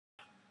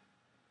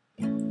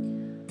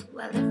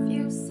Well, if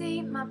you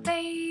see my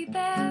baby,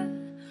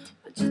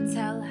 would you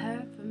tell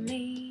her for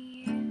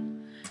me?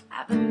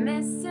 I've been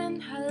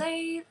missing her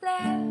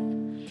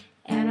lately,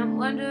 and I'm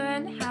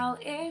wondering how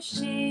is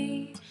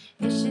she?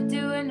 Is she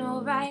doing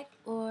alright,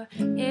 or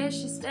is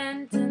she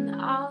spending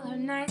all her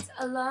nights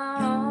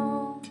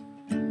alone?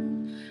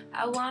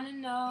 I wanna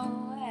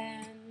know.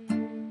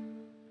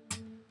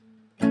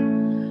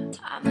 And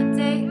on the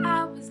day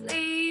I was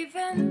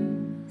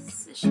leaving,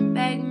 so she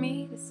begged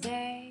me to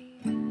stay,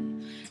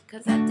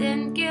 'cause I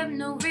didn't give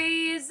no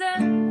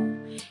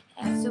reason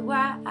as to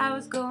why I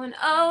was going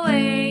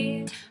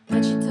away.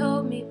 But she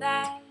told me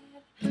that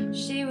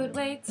she would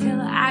wait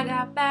till I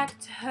got back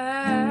to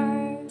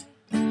her,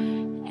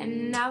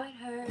 and now it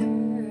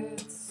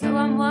hurts. So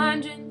I'm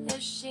wondering,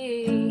 is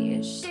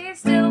she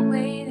still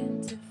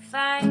waiting to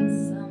find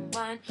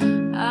someone?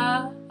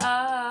 Oh,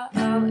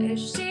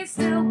 is she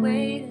still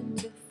waiting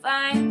to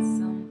find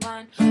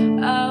someone?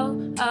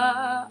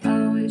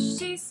 Oh, is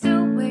she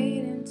still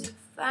waiting to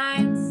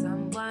find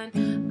someone?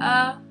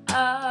 Oh,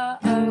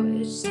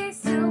 is she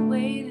still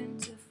waiting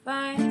to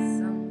find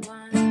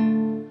someone?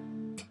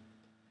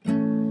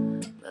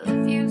 Well,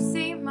 if you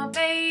see my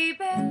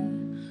baby,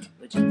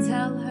 would you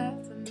tell her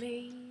for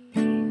me?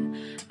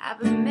 I've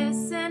been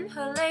missing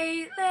her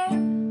lately,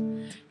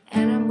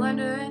 and I'm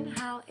wondering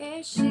how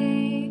is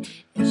she?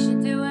 Is she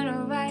doing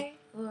alright,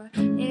 or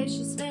is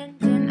she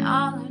spending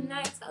all her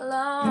nights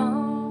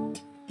alone?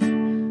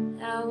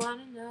 I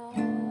wanna know.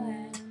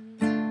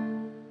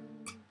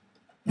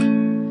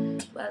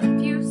 Well,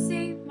 if you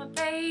see my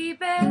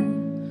baby,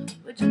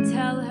 would you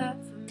tell her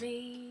for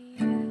me?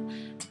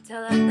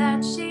 Tell her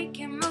that she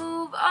can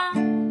move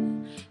on,